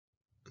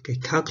Okay,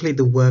 calculate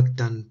the work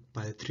done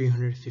by the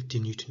 350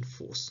 Newton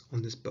force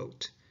on this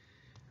boat.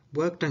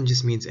 Work done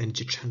just means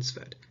energy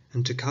transferred,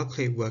 and to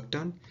calculate work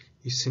done,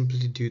 you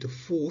simply do the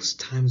force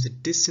times the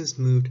distance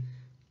moved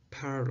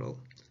parallel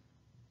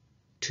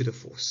to the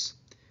force.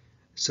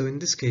 So in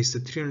this case, the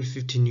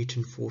 350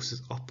 Newton force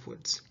is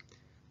upwards,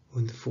 or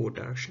in the forward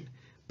direction,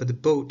 but the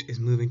boat is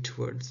moving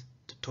towards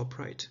the top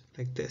right,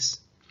 like this.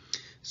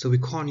 So we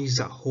can't use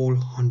that whole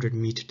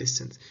 100-meter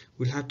distance.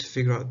 We'll have to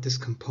figure out this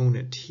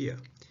component here,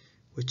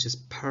 which is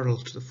parallel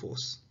to the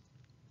force.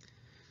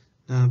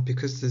 Now,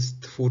 because this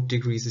 40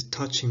 degrees is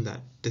touching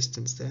that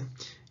distance there,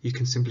 you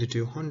can simply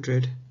do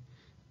 100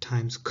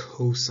 times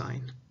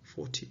cosine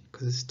 40,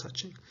 because it's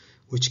touching,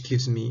 which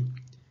gives me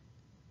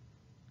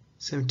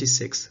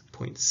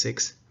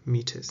 76.6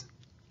 meters.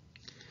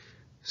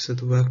 So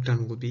the work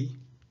done will be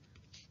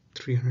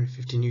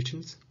 350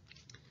 newtons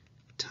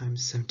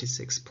times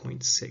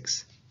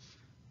 76.6,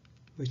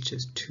 which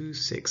is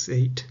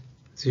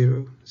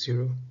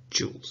 26800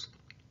 joules.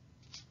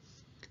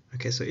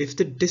 Okay, so if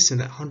the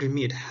distance at 100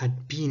 meters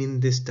had been in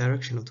this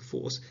direction of the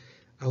force,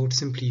 I would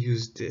simply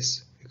use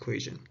this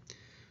equation.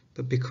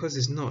 But because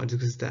it's not,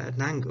 because it's at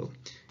an angle,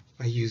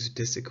 I use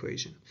this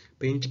equation.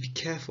 But you need to be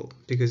careful,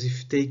 because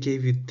if they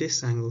gave you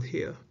this angle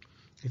here,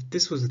 if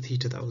this was the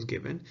theta that was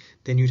given,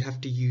 then you'd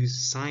have to use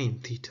sine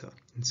theta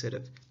instead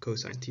of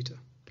cosine theta.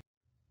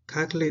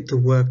 Calculate the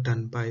work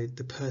done by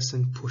the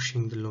person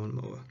pushing the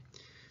lawnmower.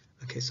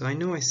 Okay, so I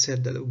know I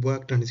said that the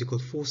work done is equal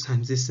to force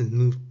times distance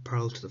moved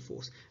parallel to the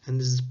force, and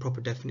this is the proper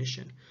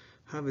definition.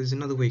 However, there's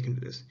another way you can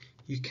do this.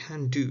 You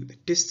can do the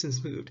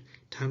distance moved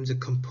times a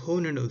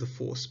component of the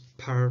force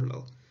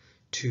parallel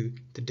to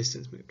the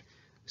distance moved.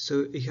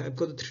 So I've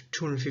got the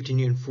 250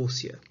 Newton force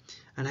here,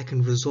 and I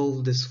can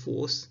resolve this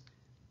force,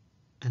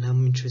 and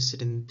I'm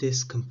interested in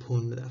this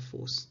component of that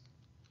force,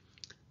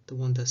 the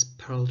one that's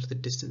parallel to the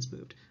distance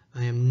moved.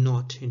 I am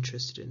not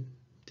interested in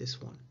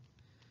this one.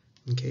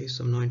 Okay,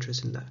 so I'm not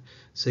interested in that.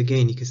 So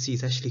again, you can see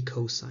it's actually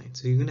cosine.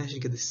 So you're going to actually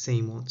get the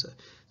same answer.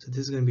 So this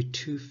is going to be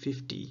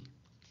 250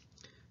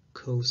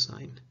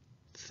 cosine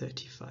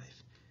 35,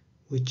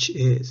 which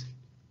is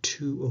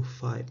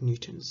 205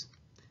 newtons.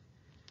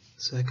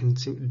 So I can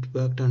see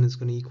work done is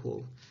going to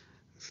equal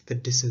the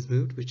distance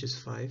moved, which is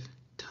 5,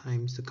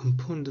 times the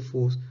component of the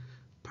force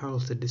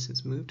parallel to the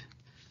distance moved.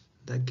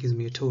 That gives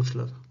me a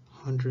total of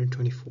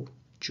 124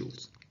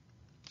 joules.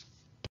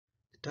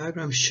 The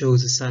diagram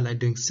shows a satellite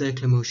doing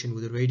circular motion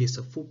with a radius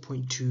of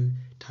 4.2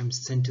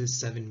 times 10 to the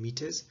 7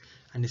 meters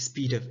and a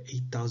speed of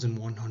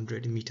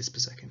 8,100 meters per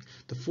second.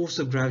 The force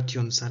of gravity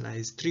on the satellite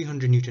is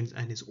 300 newtons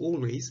and is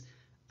always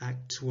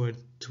act toward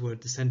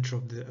the center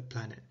of the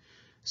planet.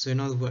 So in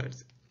other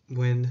words,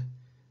 when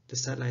the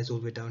satellite is all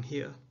the way down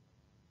here,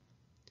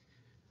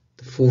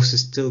 the force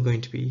is still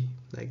going to be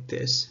like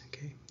this.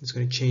 Okay, it's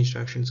going to change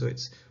direction, so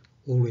it's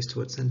always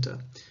towards center,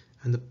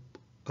 and the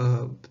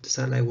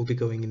satellite will be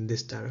going in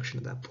this direction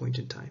at that point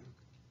in time.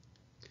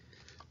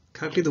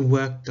 Calculate the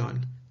work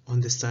done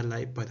on the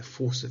satellite by the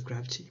force of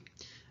gravity.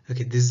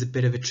 Okay, this is a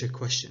bit of a trick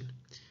question.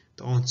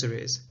 The answer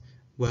is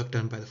work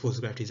done by the force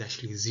of gravity is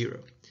actually 0.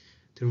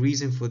 The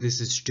reason for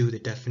this is to do with the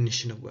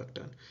definition of work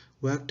done.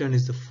 Work done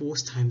is the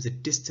force times the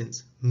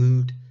distance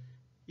moved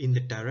in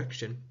the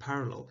direction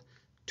parallel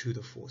to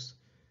the force.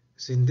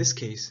 So in this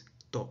case,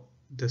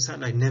 the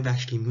satellite never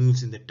actually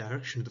moves in the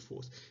direction of the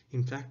force.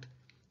 In fact,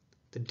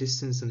 the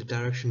distance and the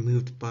direction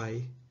moved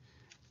by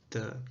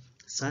the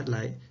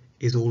satellite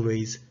is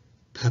always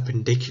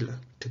perpendicular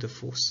to the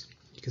force.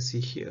 You can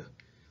see here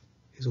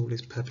is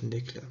always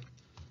perpendicular.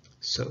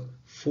 So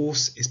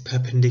force is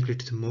perpendicular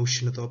to the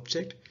motion of the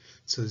object.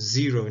 So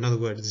 0, in other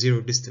words,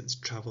 0 distance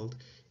traveled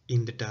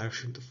in the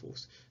direction of the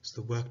force.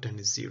 So the work done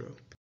is 0.